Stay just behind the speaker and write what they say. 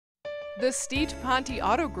The Steed Ponte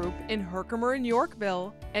Auto Group in Herkimer and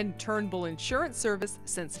Yorkville and Turnbull Insurance Service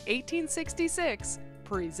since 1866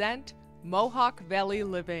 present Mohawk Valley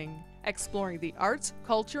Living, exploring the arts,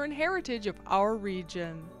 culture, and heritage of our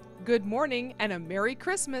region. Good morning and a Merry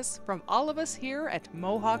Christmas from all of us here at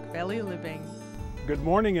Mohawk Valley Living. Good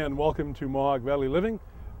morning and welcome to Mohawk Valley Living.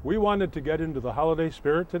 We wanted to get into the holiday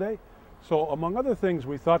spirit today, so among other things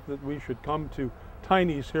we thought that we should come to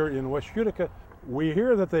Tiny's here in West Utica. We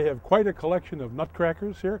hear that they have quite a collection of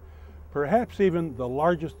nutcrackers here, perhaps even the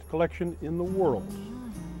largest collection in the world.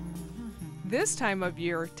 This time of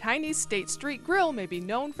year, Tiny's State Street Grill may be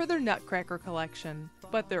known for their nutcracker collection,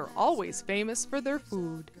 but they're always famous for their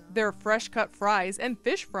food. Their fresh-cut fries and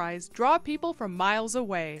fish fries draw people from miles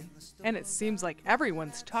away, and it seems like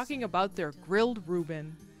everyone's talking about their grilled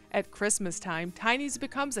Reuben. At Christmas time, Tiny's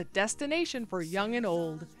becomes a destination for young and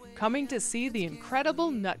old, coming to see the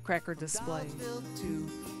incredible nutcracker display.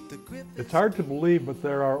 It's hard to believe, but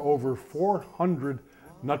there are over 400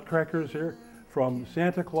 nutcrackers here, from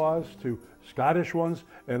Santa Claus to Scottish ones,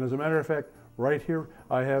 and as a matter of fact, right here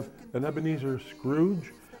I have an Ebenezer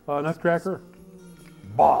Scrooge nutcracker.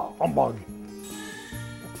 Bah, humbug!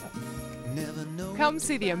 Come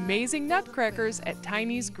see the amazing nutcrackers at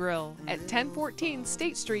Tiny's Grill at 1014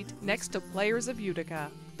 State Street next to Players of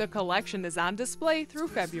Utica. The collection is on display through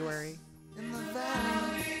February. In the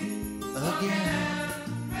valley again.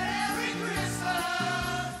 Merry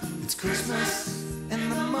Christmas! It's Christmas in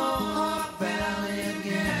the Mohawk Valley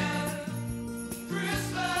again.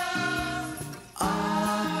 Christmas!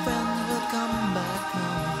 Our friends will come back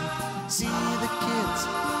home, see the kids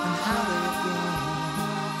and how they're grown.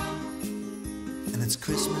 And it's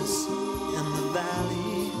Christmas in the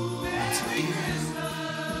valley once again.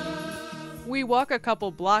 We walk a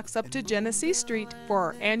couple blocks up to Genesee Street for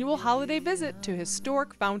our annual holiday visit to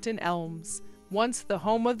historic Fountain Elms, once the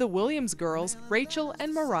home of the Williams girls, Rachel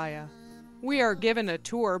and Mariah. We are given a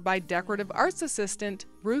tour by decorative arts assistant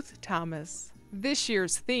Ruth Thomas. This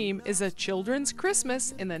year's theme is a children's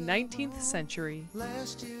Christmas in the 19th century.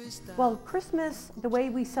 Well, Christmas, the way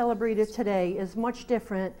we celebrate it today, is much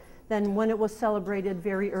different than when it was celebrated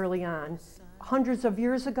very early on. Hundreds of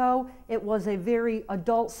years ago, it was a very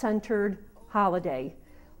adult-centered holiday,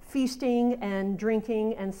 feasting and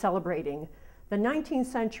drinking and celebrating. The 19th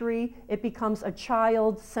century, it becomes a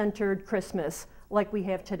child-centered Christmas like we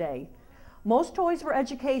have today. Most toys were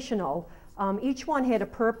educational. Each one had a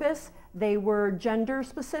purpose. They were gender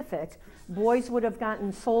specific. Boys would have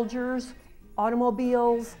gotten soldiers,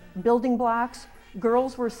 automobiles, building blocks.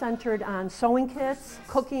 Girls were centered on sewing kits,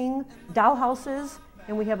 cooking, doll houses,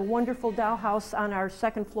 and we have a wonderful doll house on our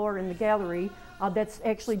second floor in the gallery that's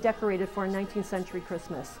actually decorated for a 19th century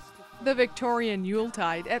Christmas. The Victorian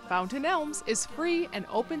Yuletide at Fountain Elms is free and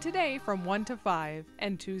open today from 1 to 5,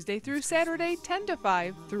 and Tuesday through Saturday 10 to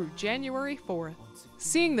 5 through January 4th.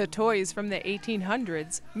 Seeing the toys from the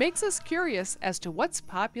 1800s makes us curious as to what's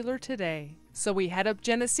popular today. So we head up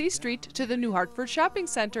Genesee Street to the New Hartford Shopping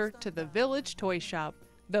Center to the Village Toy Shop.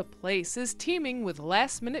 The place is teeming with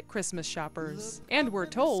last-minute Christmas shoppers. And we're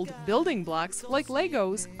told building blocks like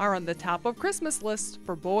Legos are on the top of Christmas lists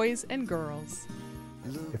for boys and girls.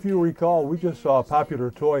 If you recall, we just saw a popular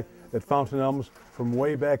toy at Fountain Elms from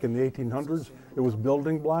way back in the 1800s. It was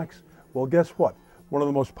building blocks. Well, guess what? One of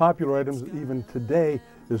the most popular items even today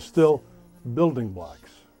is still building blocks.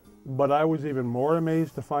 But I was even more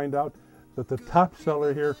amazed to find out that the top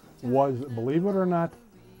seller here was, believe it or not,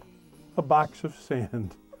 a box of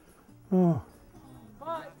sand. Oh.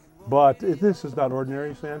 But this is not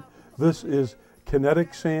ordinary sand. This is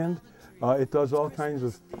kinetic sand. It does all kinds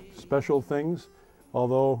of special things,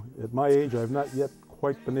 although at my age I've not yet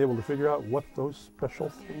quite been able to figure out what those special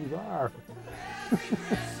things are.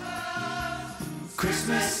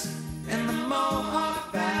 Christmas in the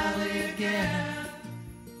Mohawk Valley again.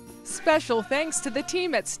 Special thanks to the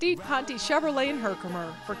team at Steed Ponte Chevrolet in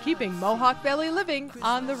Herkimer for keeping Mohawk Valley Living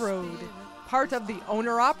on the road. Part of the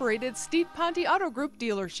owner-operated Steed Ponte Auto Group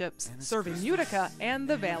dealerships, serving Utica and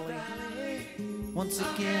the Valley. Once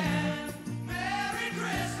again, Merry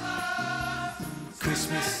Christmas!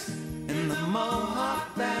 Christmas in the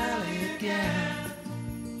Mohawk Valley again.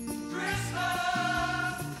 Christmas!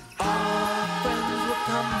 Our friends will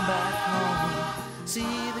come back home, see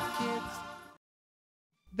the kids.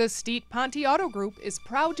 The Steed Ponte Auto Group is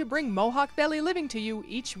proud to bring Mohawk Valley Living to you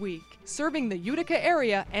each week, serving the Utica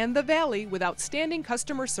area and the Valley with outstanding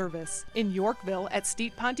customer service. In Yorkville at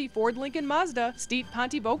Steed Ponte Ford Lincoln Mazda, Steed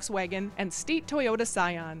Ponte Volkswagen, and Steed Toyota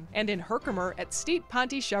Scion. And in Herkimer at Steed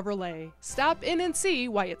Ponte Chevrolet. Stop in and see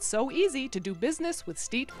why it's so easy to do business with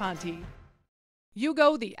Steed Ponte. You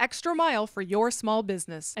go the extra mile for your small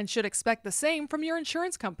business and should expect the same from your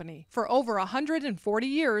insurance company. For over 140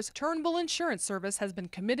 years, Turnbull Insurance Service has been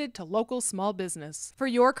committed to local small business. For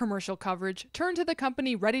your commercial coverage, turn to the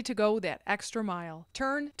company ready to go that extra mile.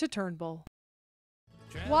 Turn to Turnbull.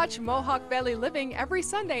 Watch Mohawk Valley Living every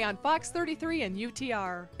Sunday on Fox 33 and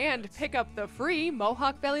UTR. And pick up the free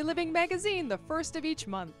Mohawk Valley Living magazine the first of each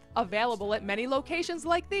month. Available at many locations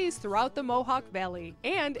like these throughout the Mohawk Valley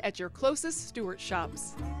and at your closest Stewart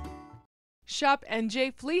shops. Shop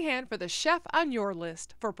NJ Flehan for the chef on your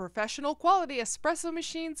list for professional quality espresso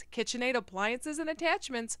machines, KitchenAid appliances and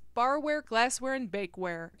attachments, barware, glassware, and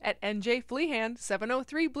bakeware at NJ Flehan,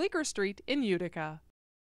 703 Bleecker Street in Utica.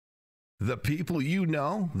 The people you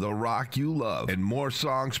know, the rock you love, and more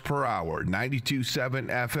songs per hour. 92.7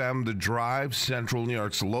 FM, The Drive, Central New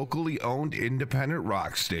York's locally owned independent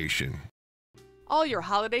rock station. All your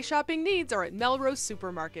holiday shopping needs are at Melrose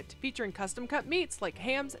Supermarket, featuring custom-cut meats like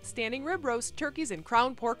hams, standing rib roast, turkeys, and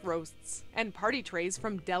crown pork roasts. And party trays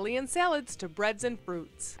from deli and salads to breads and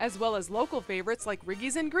fruits, as well as local favorites like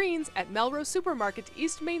Riggy's and Greens at Melrose Supermarket,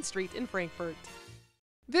 East Main Street in Frankfort.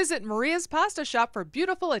 Visit Maria's Pasta Shop for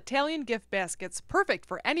beautiful Italian gift baskets, perfect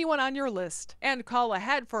for anyone on your list. And call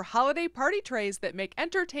ahead for holiday party trays that make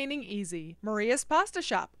entertaining easy. Maria's Pasta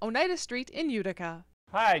Shop, Oneida Street in Utica.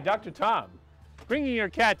 Hi, Dr. Tom. Bringing your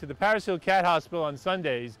cat to the Paris Hill Cat Hospital on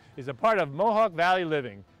Sundays is a part of Mohawk Valley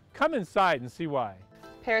Living. Come inside and see why.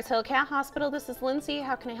 Paris Hill Cat Hospital, this is Lindsay.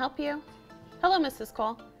 How can I help you? Hello, Mrs.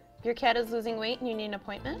 Cole. Your cat is losing weight and you need an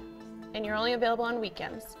appointment? And you're only available on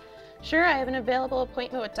weekends. Sure, I have an available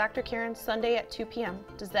appointment with Dr. Karen Sunday at 2 p.m.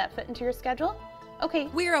 Does that fit into your schedule? Okay.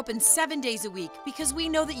 We're open 7 days a week because we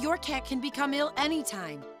know that your cat can become ill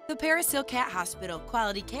anytime. The Paris Hill Cat Hospital,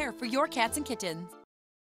 quality care for your cats and kittens.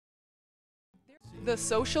 The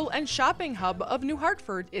social and shopping hub of New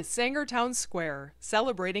Hartford is Sangertown Square,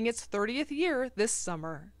 celebrating its 30th year this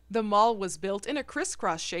summer. The mall was built in a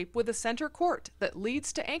crisscross shape with a center court that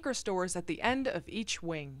leads to anchor stores at the end of each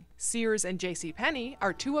wing. Sears and JCPenney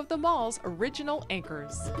are two of the mall's original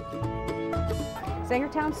anchors.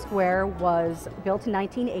 Sangertown Square was built in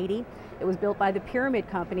 1980. It was built by the Pyramid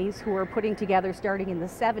Companies, who were putting together, starting in the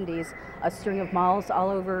 70s, a string of malls all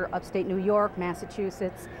over upstate New York,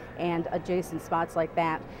 Massachusetts, and adjacent spots like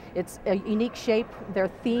that. It's a unique shape. Their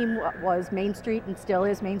theme was Main Street, and still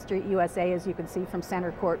is Main Street USA, as you can see from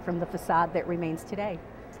center court from the facade that remains today.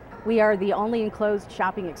 We are the only enclosed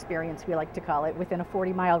shopping experience, we like to call it, within a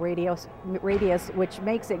 40-mile radius, which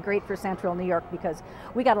makes it great for central New York because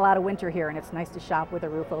we got a lot of winter here and it's nice to shop with a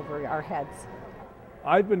roof over our heads.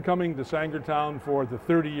 I've been coming to Sangertown for the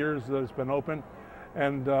 30 years that it's been open,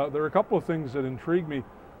 and there are a couple of things that intrigue me.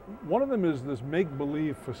 One of them is this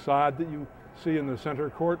make-believe facade that you see in the center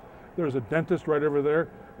court. There's a dentist right over there,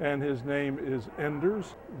 and his name is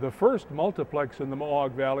Enders. The first multiplex in the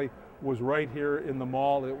Mohawk Valley was right here in the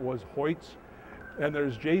mall. It was Hoyt's. And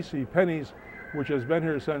there's JCPenney's, which has been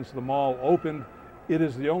here since the mall opened. It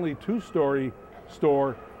is the only two-story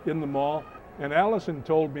store in the mall. And Allison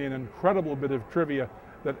told me an incredible bit of trivia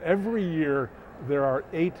that every year there are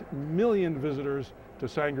 8 million visitors to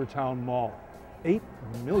Sangertown Mall. 8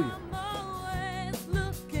 million.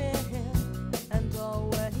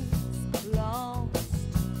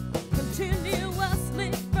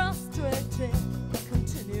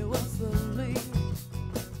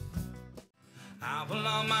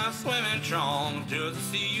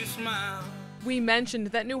 We mentioned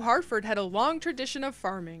that New Hartford had a long tradition of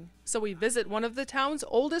farming, so we visit one of the town's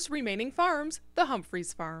oldest remaining farms, the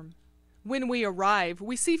Humphreys Farm. When we arrive,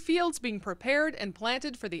 we see fields being prepared and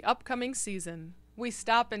planted for the upcoming season. We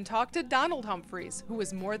stop and talk to Donald Humphreys, who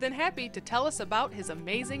is more than happy to tell us about his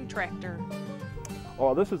amazing tractor.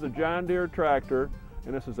 Oh, this is a John Deere tractor,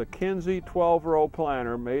 and this is a Kinsey 12-row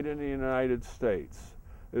planter made in the United States.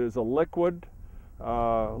 It is a liquid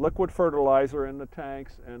fertilizer in the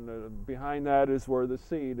tanks, and behind that is where the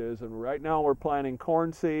seed is. And right now we're planting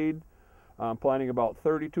corn seed. I'm planting about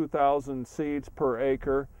 32,000 seeds per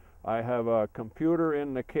acre. I have a computer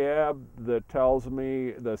in the cab that tells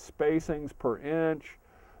me the spacings per inch,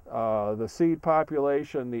 the seed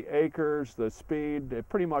population, the acres, the speed. It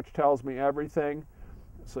pretty much tells me everything.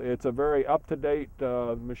 So it's a very up-to-date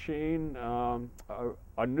machine.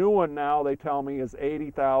 A new one now, they tell me, is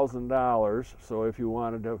 $80,000. So if you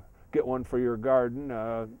wanted to get one for your garden,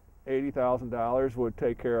 $80,000 would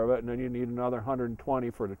take care of it, and then you need another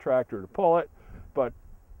 $120,000 for the tractor to pull it. But,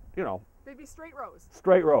 you know, they'd be straight rows.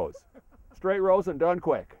 Straight rows. Straight rows and done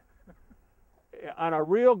quick. On a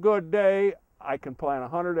real good day, I can plant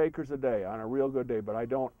 100 acres a day on a real good day, but I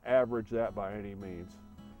don't average that by any means.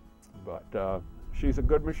 But she's a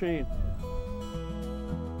good machine.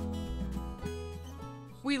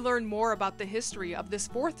 We learn more about the history of this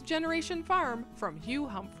fourth-generation farm from Hugh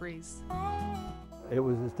Humphreys. It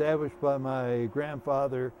was established by my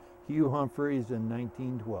grandfather, Hugh Humphreys, in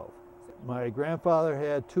 1912. My grandfather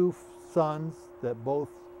had two sons that both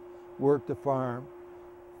worked the farm.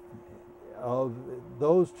 Of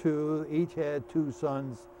those two, each had two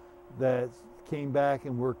sons that came back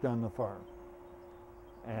and worked on the farm.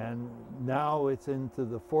 And now it's into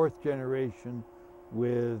the fourth generation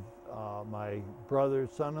with my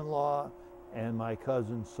brother's son-in-law and my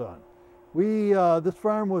cousin's son. This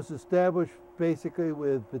farm was established basically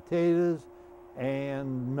with potatoes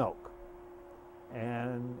and milk.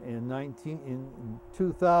 And in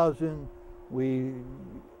 2000, we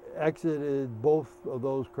exited both of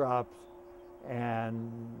those crops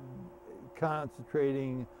and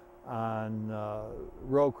concentrating on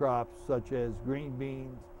row crops such as green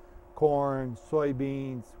beans, corn,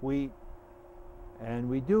 soybeans, wheat. And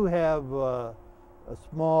we do have a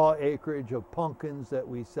small acreage of pumpkins that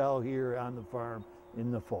we sell here on the farm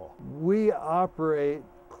in the fall. We operate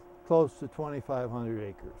close to 2,500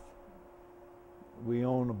 acres. We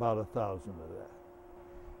own about 1,000 of that.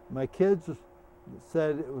 My kids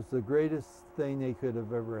said it was the greatest thing they could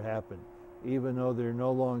have ever happened. Even though they're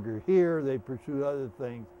no longer here, they pursue other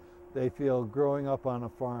things. They feel growing up on a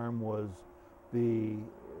farm was the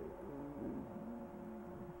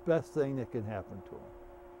best thing that can happen to them.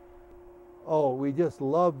 Oh, we just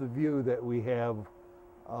love the view that we have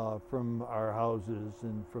from our houses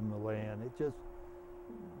and from the land. It just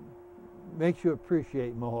makes you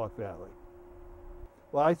appreciate Mohawk Valley.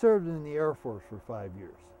 Well, I served in the Air Force for 5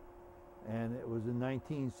 years. And it was in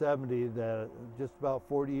 1970 that, just about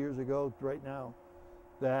 40 years ago right now,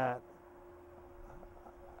 that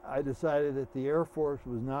I decided that the Air Force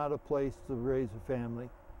was not a place to raise a family,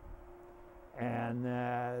 and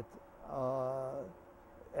that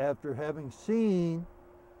after having seen,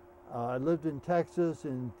 I lived in Texas,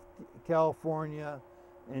 in California,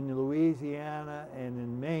 in Louisiana, and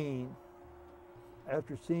in Maine.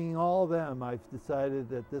 After seeing all of them, I've decided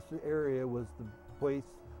that this area was the place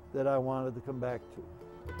that I wanted to come back to.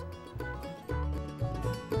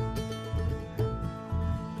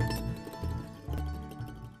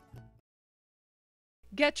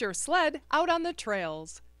 Get your sled out on the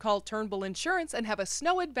trails. Call Turnbull Insurance and have a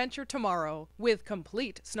snow adventure tomorrow with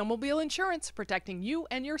complete snowmobile insurance protecting you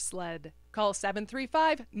and your sled. Call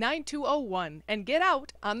 735-9201 and get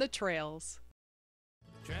out on the trails.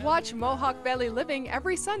 Watch Mohawk Valley Living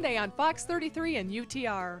every Sunday on Fox 33 and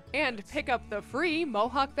UTR. And pick up the free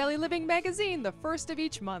Mohawk Valley Living magazine the first of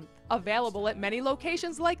each month. Available at many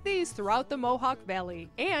locations like these throughout the Mohawk Valley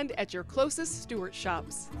and at your closest Stewart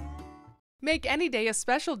shops. Make any day a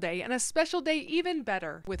special day and a special day even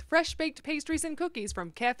better with fresh baked pastries and cookies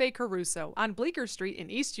from Cafe Caruso on Bleecker Street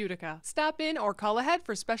in East Utica. Stop in or call ahead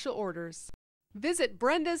for special orders. Visit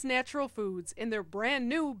Brenda's Natural Foods in their brand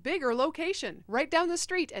new, bigger location, right down the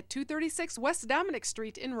street at 236 West Dominic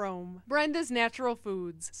Street in Rome. Brenda's Natural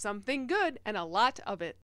Foods, something good and a lot of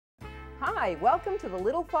it. Hi, welcome to the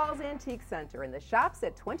Little Falls Antique Center in the shops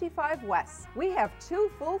at 25 West. We have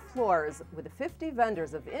 2 full floors with 50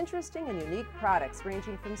 vendors of interesting and unique products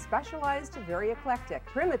ranging from specialized to very eclectic,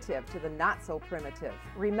 primitive to the not so primitive.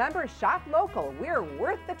 Remember, shop local, we're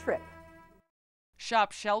worth the trip.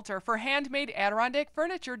 Shop Shelter for handmade Adirondack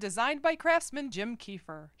furniture designed by craftsman Jim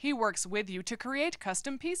Kiefer. He works with you to create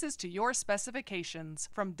custom pieces to your specifications,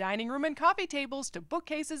 from dining room and coffee tables to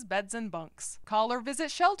bookcases, beds, and bunks. Call or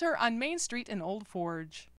visit Shelter on Main Street in Old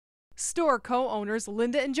Forge. Store co-owners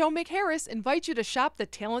Linda and Joe McHarris invite you to shop the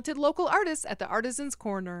talented local artists at the Artisans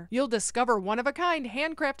Corner. You'll discover one-of-a-kind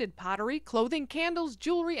handcrafted pottery, clothing, candles,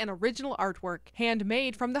 jewelry, and original artwork,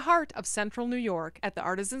 handmade from the heart of Central New York at the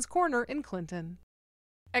Artisans Corner in Clinton.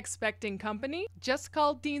 Expecting company? Just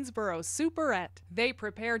call Deansboro Superette. They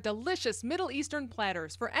prepare delicious Middle Eastern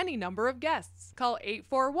platters for any number of guests. Call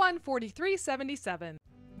 841-4377.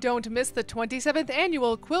 Don't miss the 27th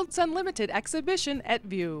Annual Quilts Unlimited exhibition at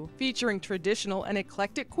View, featuring traditional and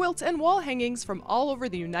eclectic quilts and wall hangings from all over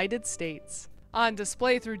the United States. On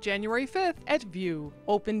display through January 5th at View,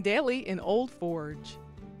 open daily in Old Forge.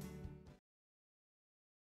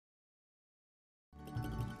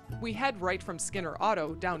 We head right from Skinner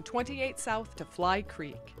Auto down 28 South to Fly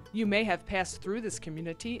Creek. You may have passed through this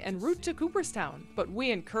community en route to Cooperstown, but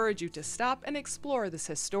we encourage you to stop and explore this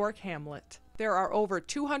historic hamlet. There are over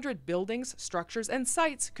 200 buildings, structures, and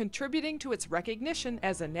sites contributing to its recognition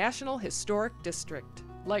as a National Historic District.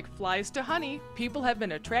 Like flies to honey, people have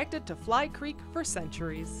been attracted to Fly Creek for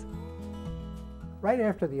centuries. Right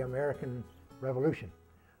after the American Revolution,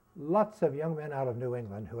 lots of young men out of New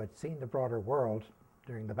England who had seen the broader world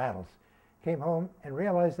during the battles came home and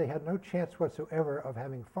realized they had no chance whatsoever of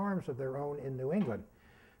having farms of their own in New England,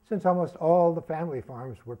 since almost all the family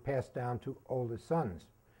farms were passed down to oldest sons.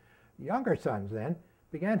 Younger sons then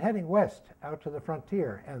began heading west out to the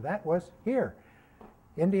frontier, and that was here.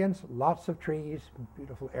 Indians, lots of trees,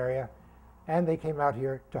 beautiful area, and they came out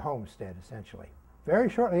here to homestead, essentially. Very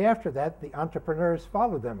shortly after that, the entrepreneurs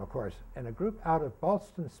followed them, of course, and a group out of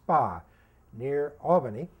Ballston Spa, near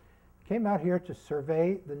Albany, came out here to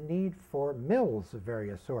survey the need for mills of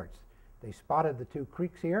various sorts. They spotted the two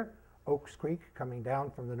creeks here, Oaks Creek coming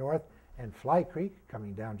down from the north, and Fly Creek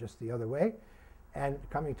coming down just the other way, and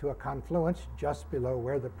coming to a confluence just below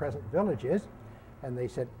where the present village is. And they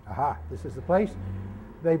said, aha, this is the place.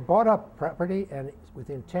 They bought up property, and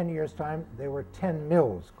within 10 years' time, there were 10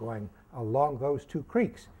 mills going along those two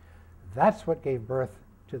creeks. That's what gave birth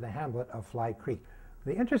to the hamlet of Fly Creek.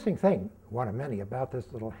 The interesting thing, one of many, about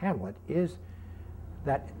this little hamlet is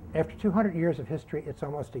that after 200 years of history, it's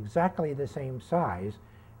almost exactly the same size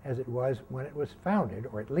as it was when it was founded,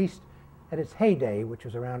 or at least at its heyday, which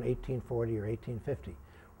was around 1840 or 1850.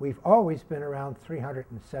 We've always been around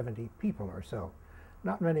 370 people or so.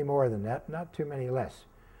 Not many more than that, not too many less.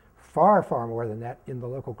 Far, far more than that in the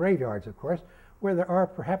local graveyards, of course, where there are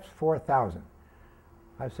perhaps 4,000.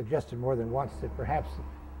 I've suggested more than once that perhaps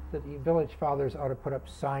that the village fathers ought to put up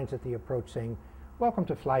signs at the approach saying, "Welcome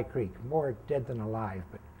to Fly Creek, more dead than alive,"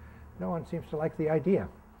 but no one seems to like the idea.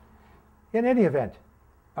 In any event,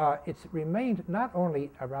 it's remained not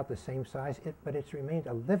only about the same size, but it's remained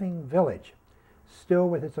a living village, still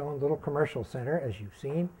with its own little commercial center, as you've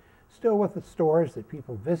seen, still with the stores that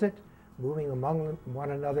people visit, moving among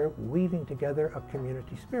one another, weaving together a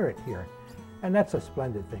community spirit here. And that's a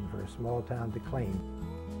splendid thing for a small town to claim.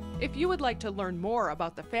 If you would like to learn more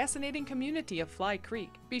about the fascinating community of Fly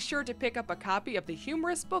Creek, be sure to pick up a copy of the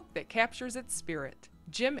humorous book that captures its spirit.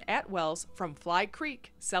 Jim Atwell's From Fly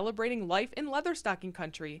Creek, Celebrating Life in Leatherstocking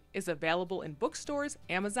Country, is available in bookstores,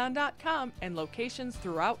 Amazon.com, and locations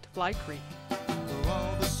throughout Fly Creek. For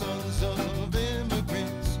all the sons of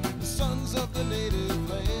immigrants, the sons of the native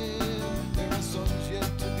land, there are sons yet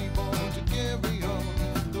to be born to carry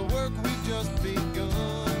on the work we've just begun.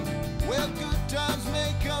 Well, good times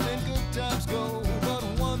may come and good times go, but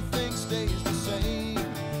one thing stays the same.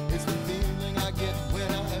 It's the feeling I get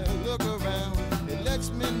when I look around. It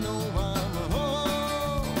lets me know I'm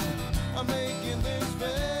home. I'm making this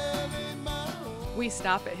valley my home. We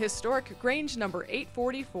stop at historic Grange number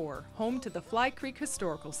 844, home to the Fly Creek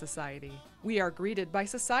Historical Society. We are greeted by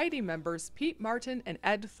society members Pete Martin and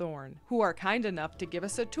Ed Thorne, who are kind enough to give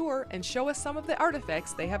us a tour and show us some of the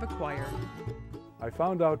artifacts they have acquired. I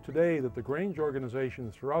found out today that the Grange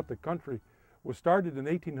organization throughout the country was started in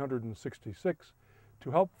 1866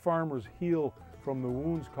 to help farmers heal from the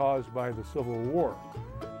wounds caused by the Civil War.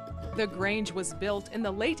 The Grange was built in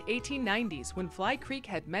the late 1890s when Fly Creek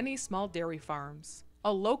had many small dairy farms.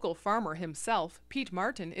 A local farmer himself, Pete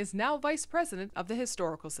Martin, is now vice president of the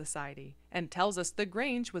Historical Society and tells us the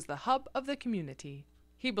Grange was the hub of the community.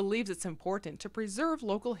 He believes it's important to preserve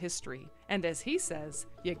local history, and as he says,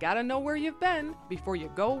 you gotta know where you've been before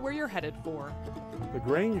you go where you're headed for. The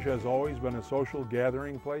Grange has always been a social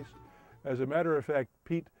gathering place. As a matter of fact,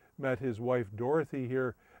 Pete met his wife Dorothy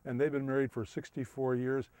here, and they've been married for 64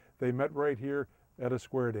 years. They met right here at a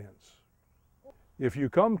square dance. If you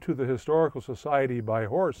come to the Historical Society by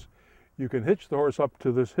horse, you can hitch the horse up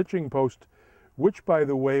to this hitching post, which, by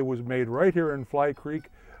the way, was made right here in Fly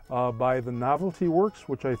Creek by the Novelty Works,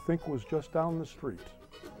 which I think was just down the street.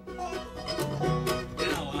 Now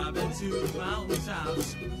I've been to the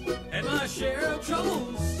mountaintops and my share of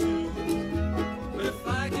troubles too. But if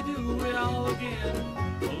I could do it all again,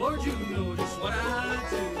 well, Lord, you know just what I'd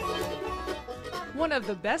do. One of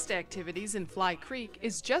the best activities in Fly Creek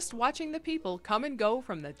is just watching the people come and go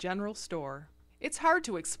from the general store. It's hard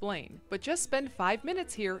to explain, but just spend 5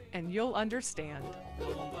 minutes here and you'll understand.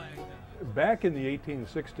 Back in the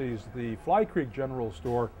 1860s, the Fly Creek General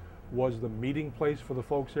Store was the meeting place for the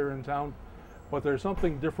folks here in town, but there's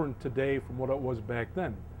something different today from what it was back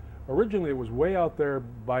then. Originally, it was way out there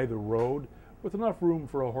by the road with enough room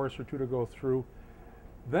for a horse or two to go through.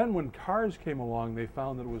 Then when cars came along, they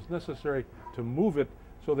found that it was necessary to move it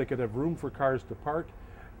so they could have room for cars to park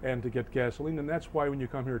and to get gasoline, and that's why when you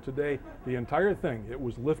come here today, the entire thing, it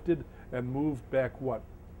was lifted and moved back, what,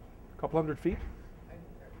 a couple hundred feet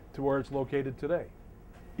to where it's located today.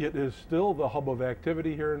 It is still the hub of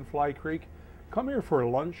activity here in Fly Creek. Come here for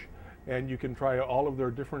lunch and you can try all of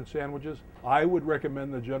their different sandwiches. I would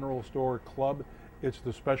recommend the General Store Club. It's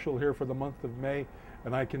the special here for the month of May,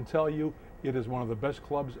 and I can tell you it is one of the best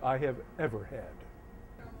clubs I have ever had.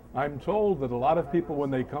 I'm told that a lot of people,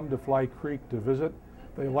 when they come to Fly Creek to visit,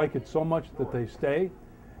 they like it so much that they stay.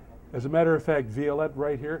 As a matter of fact, Violette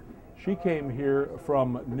right here, she came here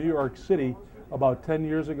from New York City about 10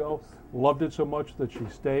 years ago, loved it so much that she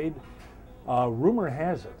stayed. Rumor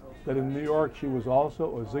has it that in New York she was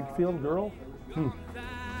also a Ziegfeld girl.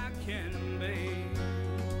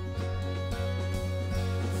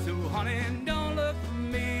 So honey, don't look for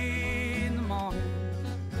me in the morning.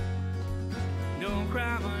 Don't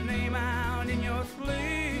cry my name out in your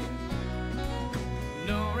sleep.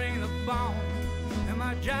 Don't ring the phone at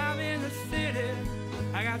my job in the city.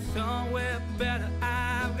 I got somewhere better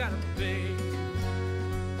I've got to be.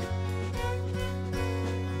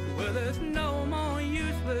 Well, there's no more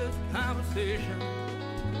useless conversation,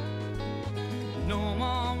 no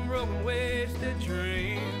more broken wasted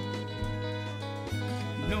dreams,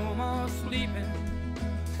 no more sleeping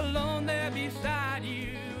alone there beside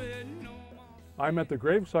you. I'm at the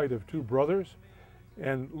gravesite of two brothers,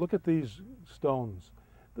 and look at these stones.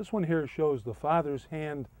 This one here shows the father's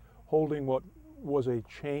hand holding what was a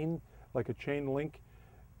chain, like a chain link.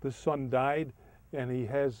 This son died, and he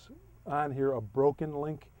has on here a broken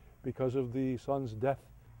link because of the son's death.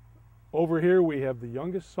 Over here we have the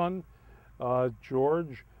youngest son,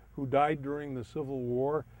 George, who died during the Civil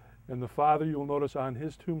War, and the father, you'll notice on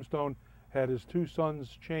his tombstone, had his two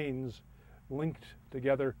sons' chains linked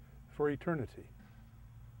together for eternity.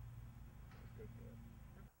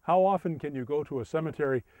 How often can you go to a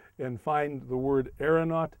cemetery and find the word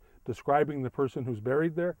aeronaut describing the person who's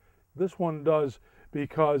buried there? This one does,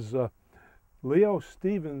 because Leo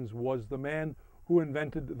Stevens was the man who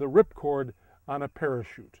invented the ripcord on a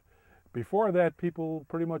parachute. Before that, people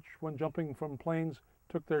pretty much, when jumping from planes,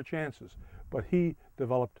 took their chances. But he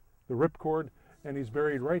developed the ripcord, and he's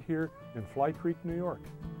buried right here in Fly Creek, New York.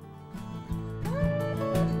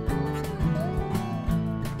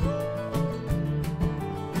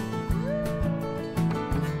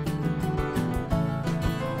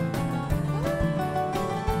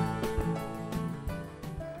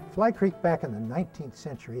 Fly Creek back in the 19th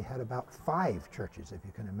century had about 5 churches, if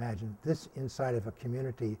you can imagine, this inside of a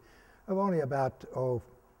community of only about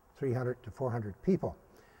 300 to 400 people.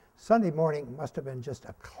 Sunday morning must have been just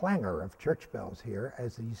a clangor of church bells here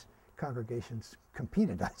as these congregations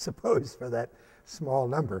competed, I suppose, for that small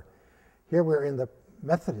number. Here we're in the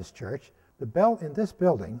Methodist Church. The bell in this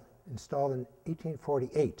building, installed in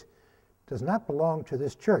 1848, does not belong to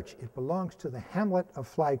this church. It belongs to the hamlet of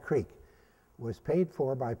Fly Creek. Was paid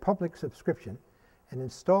for by public subscription and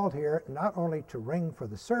installed here not only to ring for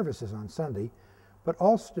the services on Sunday, but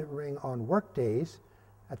also to ring on work days,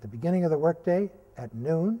 at the beginning of the workday, at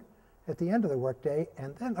noon, at the end of the workday,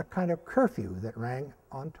 and then a kind of curfew that rang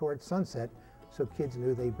on towards sunset, so kids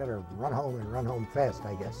knew they better run home and run home fast,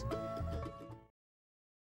 I guess.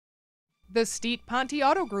 The Steet Ponte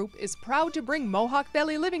Auto Group is proud to bring Mohawk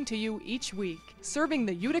Valley Living to you each week, serving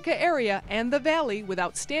the Utica area and the Valley with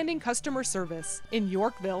outstanding customer service. In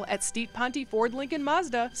Yorkville at Steet Ponte Ford Lincoln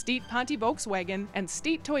Mazda, Steet Ponte Volkswagen, and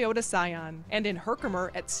Steet Toyota Scion. And in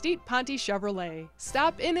Herkimer at Steet Ponte Chevrolet.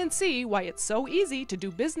 Stop in and see why it's so easy to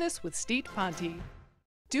do business with Steet Ponte.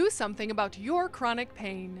 Do something about your chronic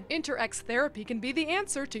pain. InterX Therapy can be the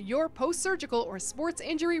answer to your post-surgical or sports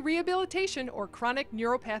injury rehabilitation or chronic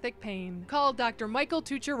neuropathic pain. Call Dr. Michael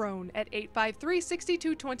Tucherone at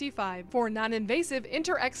 853-6225 for non-invasive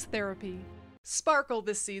InterX Therapy. Sparkle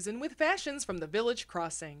this season with fashions from the Village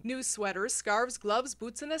Crossing. New sweaters, scarves, gloves,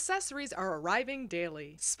 boots, and accessories are arriving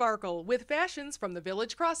daily. Sparkle with fashions from the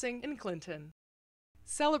Village Crossing in Clinton.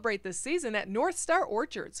 Celebrate this season at North Star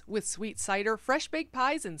Orchards with sweet cider, fresh baked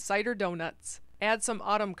pies, and cider donuts. Add some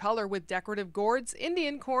autumn color with decorative gourds,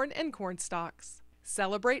 Indian corn, and corn stalks.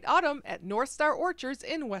 Celebrate autumn at North Star Orchards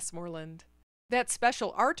in Westmoreland. That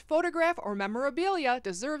special art, photograph, or memorabilia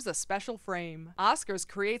deserves a special frame. Oscars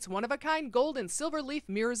creates one-of-a-kind gold and silver leaf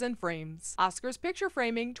mirrors and frames. Oscars Picture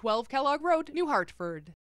Framing, 12 Kellogg Road, New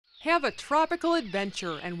Hartford. Have a tropical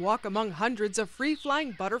adventure and walk among hundreds of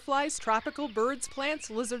free-flying butterflies, tropical birds,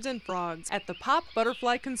 plants, lizards, and frogs at the Pop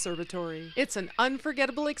Butterfly Conservatory. It's an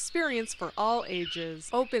unforgettable experience for all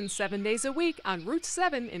ages. Open 7 days a week on Route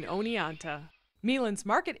 7 in Oneonta. Meelan's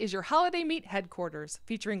Market is your holiday meat headquarters,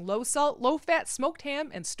 featuring low-salt, low-fat smoked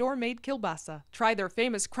ham and store-made kielbasa. Try their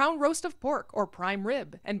famous crown roast of pork or prime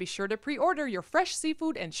rib, and be sure to pre-order your fresh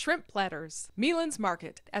seafood and shrimp platters. Meelan's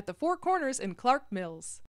Market at the Four Corners in Clark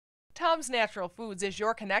Mills. Tom's Natural Foods is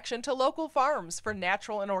your connection to local farms for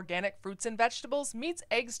natural and organic fruits and vegetables, meats,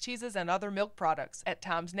 eggs, cheeses, and other milk products at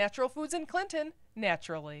Tom's Natural Foods in Clinton,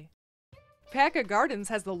 naturally. Alpaca Gardens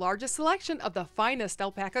has the largest selection of the finest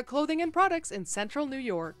alpaca clothing and products in central New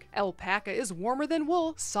York. Alpaca is warmer than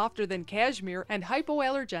wool, softer than cashmere, and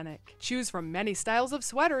hypoallergenic. Choose from many styles of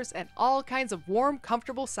sweaters and all kinds of warm,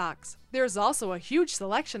 comfortable socks. There's also a huge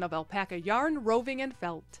selection of alpaca yarn, roving, and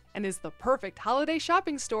felt, and is the perfect holiday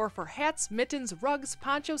shopping store for hats, mittens, rugs,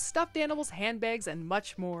 ponchos, stuffed animals, handbags, and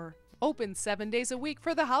much more. Open 7 days a week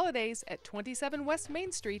for the holidays at 27 West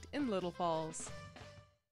Main Street in Little Falls.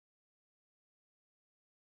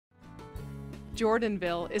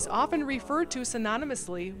 Jordanville is often referred to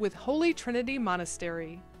synonymously with Holy Trinity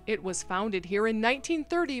Monastery. It was founded here in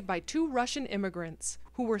 1930 by 2 Russian immigrants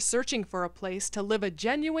who were searching for a place to live a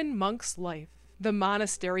genuine monk's life. The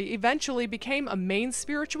monastery eventually became a main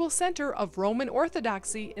spiritual center of Roman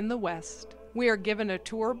Orthodoxy in the West. We are given a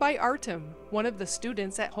tour by Artem, one of the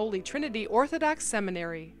students at Holy Trinity Orthodox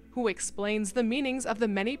Seminary, who explains the meanings of the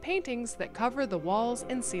many paintings that cover the walls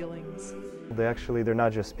and ceilings. They're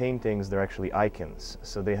not just paintings, they're actually icons.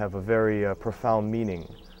 So they have a very profound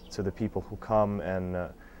meaning to the people who come, and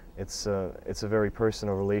it's a very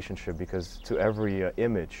personal relationship, because to every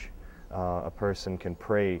image a person can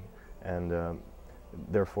pray, and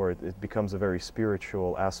therefore it becomes a very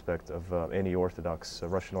spiritual aspect of any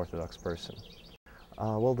Russian Orthodox person.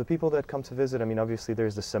 Well, the people that come to visit, I mean, obviously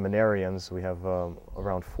there's the seminarians. We have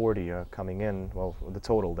around 40 coming in, well, the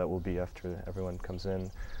total that will be after everyone comes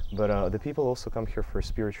in. But the people also come here for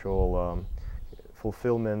spiritual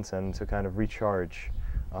fulfillment and to kind of recharge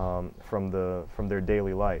from their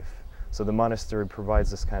daily life. So the monastery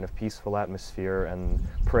provides this kind of peaceful atmosphere and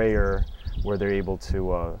prayer, where they're able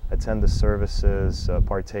to attend the services,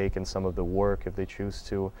 partake in some of the work if they choose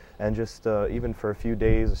to, and just even for a few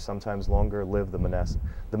days or sometimes longer, live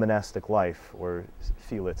the monastic life or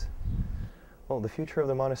feel it. Well, the future of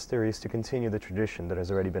the monastery is to continue the tradition that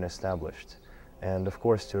has already been established, and of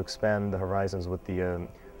course to expand the horizons with the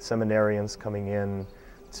seminarians coming in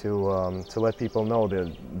to let people know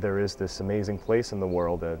that there is this amazing place in the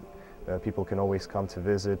world that people can always come to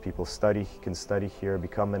visit. People can study here,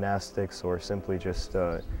 become monastics, or simply just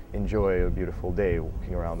enjoy a beautiful day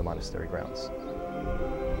walking around the monastery grounds.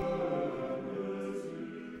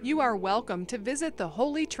 You are welcome to visit the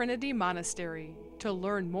Holy Trinity Monastery. To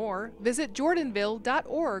learn more, visit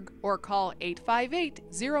jordanville.org or call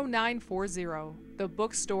 858-0940. The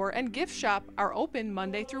bookstore and gift shop are open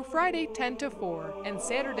Monday through Friday 10 to 4 and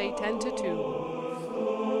Saturday 10 to 2.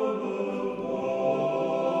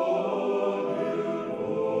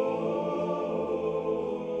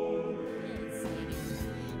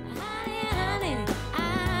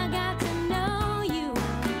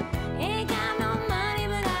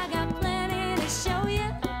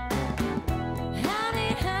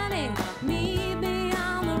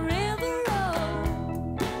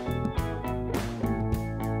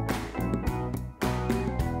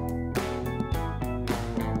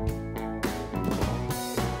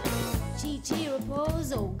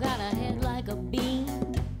 Got a head like a beam.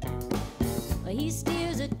 He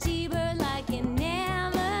steers a T-bird like you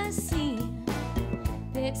never seen.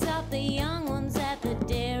 Picks up the young ones